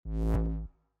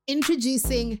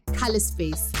Introducing Color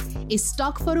Space, a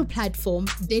stock photo platform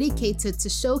dedicated to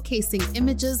showcasing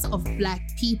images of Black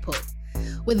people.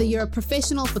 Whether you're a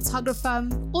professional photographer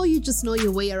or you just know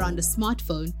your way around a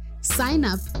smartphone, sign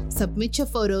up, submit your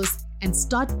photos, and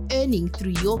start earning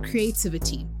through your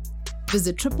creativity.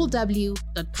 Visit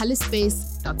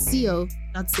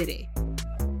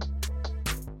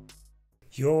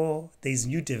www.colorspace.co.za. There's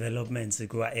new developments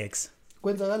at X.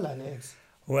 X.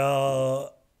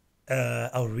 Well,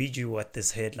 I'll read you what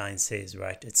this headline says,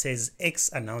 right? It says, X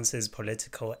announces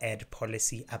political ad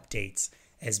policy updates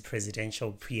as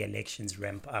presidential pre-elections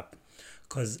ramp up.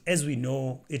 Because as we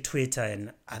know, Twitter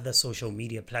and other social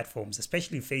media platforms,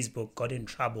 especially Facebook, got in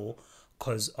trouble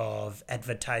because of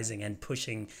advertising and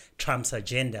pushing Trump's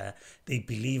agenda. They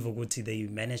believe they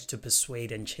managed to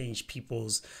persuade and change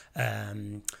people's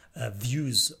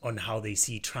views on how they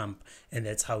see Trump, and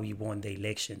that's how he won the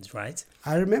elections, right?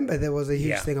 I remember there was a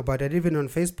huge thing about it. Even on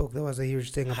Facebook, there was a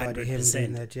huge thing about him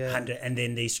doing that. Yeah, 100, and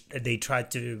then they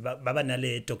tried to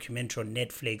Babanale documentary on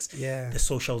Netflix, The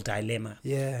Social Dilemma,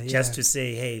 just to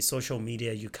say, hey, social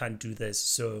media, you can't do this.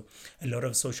 So a lot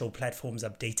of social platforms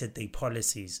updated their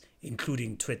policies,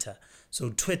 including Twitter. So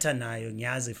Twitter now,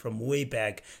 Nyazi, from way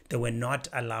back, they were not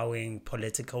allowing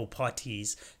political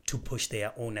parties to push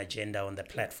their own agenda on the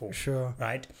platform. Sure.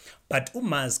 Right? But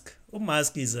Musk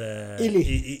is a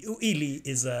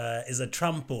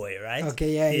Trump boy, right?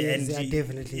 Okay,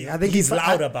 definitely. I think he's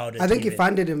loud about it. I think he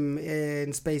funded him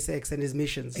in SpaceX and his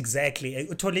missions. Exactly.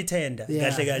 Totally tender. Yeah.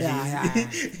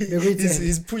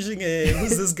 He's pushing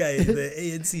who's this guy? The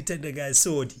ANC tender guy,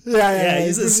 Saudi.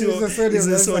 He's a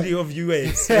Saudi of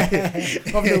US.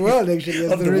 Of the world,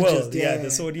 actually. Of the world, the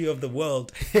Saudi of the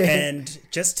world. And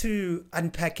just to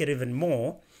unpack it even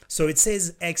more, so it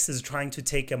says X is trying to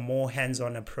take a more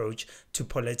hands-on approach to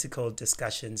political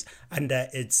discussions under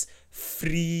its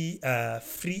freedom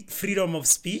of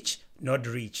speech, not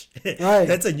reach. Right.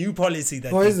 That's a new policy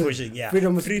that they're pushing. Yeah,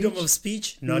 freedom of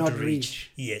speech, not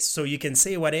reach. Yes, so you can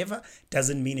say whatever,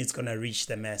 doesn't mean it's gonna reach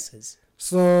the masses.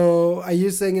 So are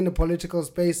you saying in the political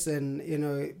space, and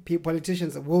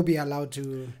politicians will be allowed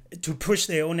to push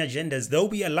their own agendas? They'll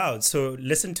be allowed. So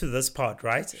listen to this part,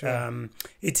 right? Sure.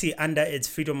 It's under its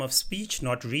freedom of speech,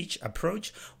 not reach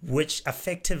approach, which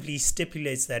effectively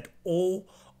stipulates that all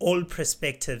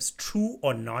perspectives, true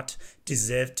or not,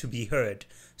 deserve to be heard,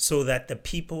 so that the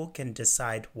people can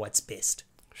decide what's best.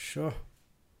 Sure.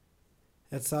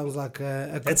 That sounds like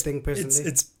a good thing, personally.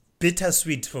 It's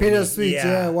bittersweet for me.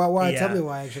 Yeah. Why? Tell me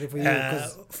why, actually, for you.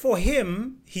 For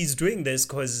him, he's doing this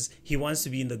because he wants to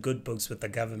be in the good books with the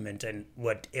government and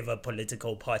whatever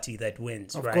political party that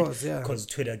wins, right? Of course, yeah. Because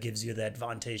Twitter gives you the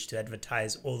advantage to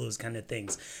advertise all those kind of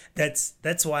things. That's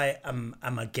why I'm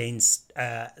against.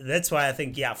 That's why I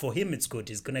think, for him it's good.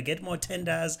 He's gonna get more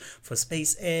tenders for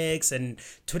SpaceX, and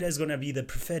Twitter is gonna be the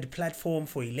preferred platform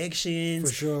for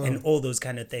elections, for sure, and all those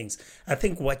kind of things. I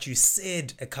think what you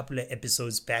said a couple of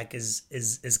episodes back is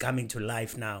coming to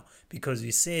life now, because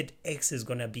you said X is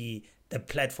gonna be the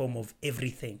platform of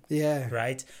everything. Yeah.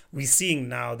 Right? We're seeing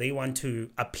now they want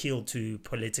to appeal to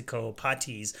political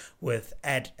parties with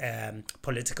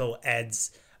political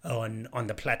ads on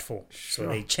the platform. Sure. So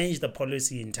they changed the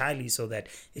policy entirely so that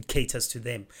it caters to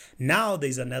them. Now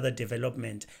there's another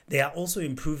development. They are also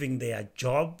improving their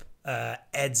job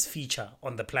ads feature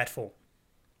on the platform.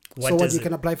 You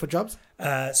can apply for jobs?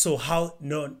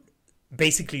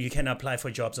 Basically, you can apply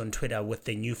for jobs on Twitter with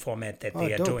the new format that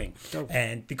they are doing. Dope.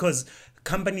 And because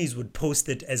companies would post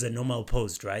it as a normal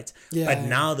post, right? Yeah. But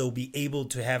now they'll be able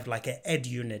to have like an ad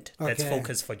unit that's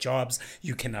focused for jobs.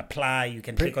 You can apply, you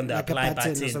can click on the apply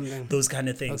button, those kind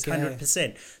of things,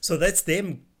 100%. So that's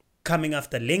them coming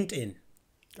after LinkedIn.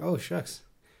 Oh, shucks.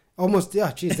 Almost,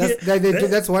 geez.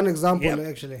 That's one example,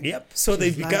 actually. Yep. So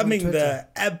they're becoming the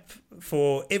app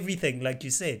for everything, like you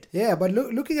said. Yeah, but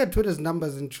looking at Twitter's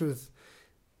numbers, in truth,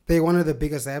 they're one of the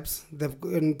biggest apps.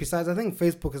 And besides, I think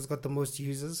Facebook has got the most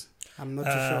users. I'm not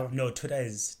too sure. No, Twitter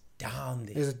is down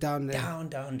there. Is it down there? Down.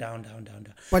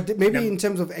 But maybe in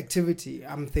terms of activity,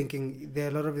 I'm thinking there are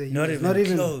a lot of the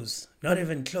users. Not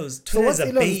even close. Twitter is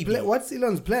a baby. What's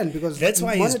Elon's plan? Because that's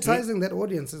why monetizing that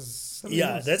audience is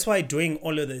else. That's why doing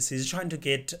all of this, he's trying to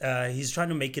get, he's trying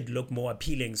to make it look more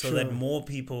appealing so that more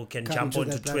people can jump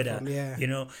onto Twitter.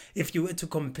 Yeah. If you were to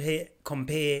compare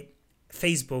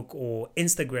Facebook or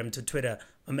Instagram to Twitter,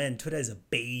 Oh man, Twitter is a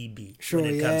baby Sure,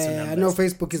 when it comes to numbers. I know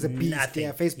Facebook is a It's beast. nothing.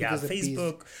 Yeah, Facebook is a beast.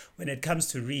 Facebook, when it comes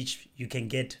to reach, you can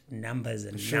get numbers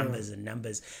and Sure. numbers and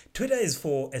numbers. Twitter is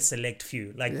for a select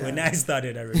few. Like when Yeah. I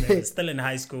started, I remember still in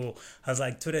high school, I was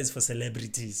like, Twitter is for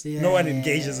celebrities. Yeah. No one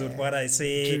engages with what I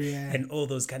say True, yeah. and all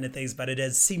those kind of things. But it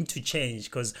has seemed to change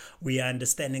because we are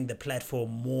understanding the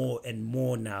platform more and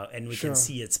more now, and we Sure. can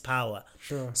see its power.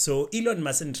 Sure. So Elon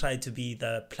mustn't try to be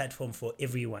the platform for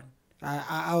everyone.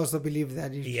 I also believe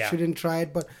that he Yeah. shouldn't try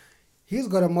it, but he's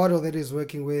got a model that he's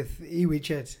working with,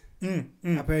 WeChat.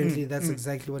 Apparently, that's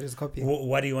exactly what he's copying.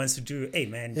 What he wants to do, hey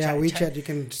man, Yeah, WeChat, you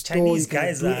can store, Chinese you can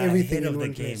guys do are everything ahead in of the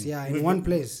one game. place. Yeah, in We've one been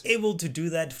place. able to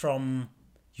do that from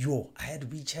I had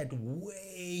WeChat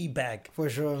way back, For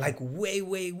sure. like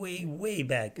way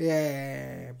back.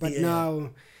 Yeah, but Yeah.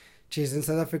 now, geez, in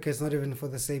South Africa, it's not even for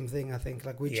the same thing. I think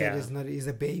like WeChat Yeah. is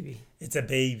a baby. It's a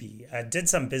baby. I did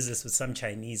some business with some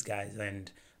Chinese guys,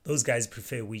 and those guys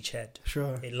prefer WeChat.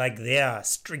 Sure. Like they are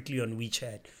strictly on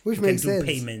WeChat. Which you makes can do sense.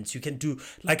 payments. You can do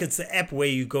like it's the app where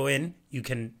you go in. You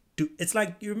can do. It's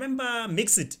like you remember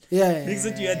Mix It. Yeah. Mix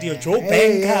It. You had your Joe Hey,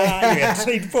 Banker. yeah. You had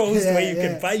Trade Post Yeah, where you yeah.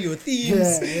 can buy your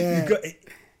themes. Yeah. You got, same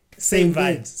Same thing.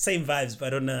 vibes. Same vibes,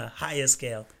 but on a higher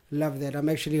scale. Love that. I'm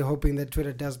actually hoping that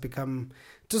Twitter does become,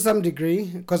 to some degree,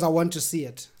 because I want to see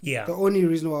it. Yeah. The only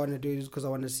reason why I want to do it is because I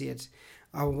want to see it.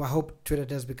 I hope Twitter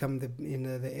does become the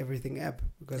everything app,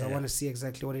 because I Yeah. want to see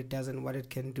exactly what it does and what it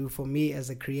can do for me as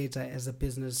a creator, as a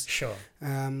business. Sure.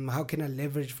 How can I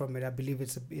leverage from it? I believe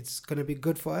it's going to be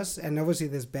good for us, and obviously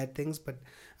there's bad things, but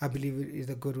I believe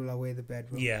the good will outweigh the bad.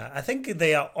 Yeah, I think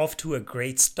they are off to a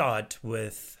great start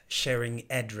with sharing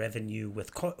ad revenue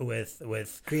with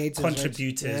Creators,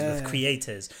 contributors, right? with Yeah.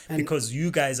 creators, And- because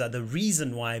you guys are the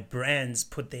reason why brands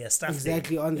put their stuff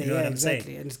Exactly there. on there, You know yeah, what I'm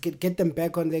exactly, saying? and get them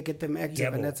back on there, get them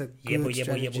active, and that's a good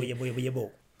strategy.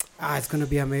 Yebo. It's gonna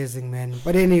be amazing, man.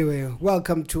 But anyway,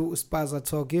 welcome to Spaza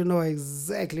Talk. You know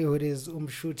exactly who it is,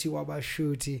 Umshuti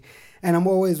Wabashuti, and I'm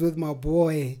always with my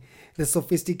boy, the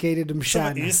sophisticated So,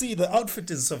 Mshana. you see, the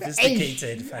outfit is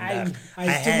sophisticated. Fanda. I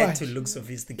it's too had much. to look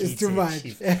sophisticated, It's too much.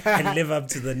 Chief, and live up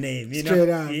to the name. You Straight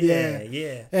know, up,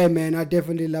 yeah. Hey man, I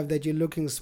definitely love that you're looking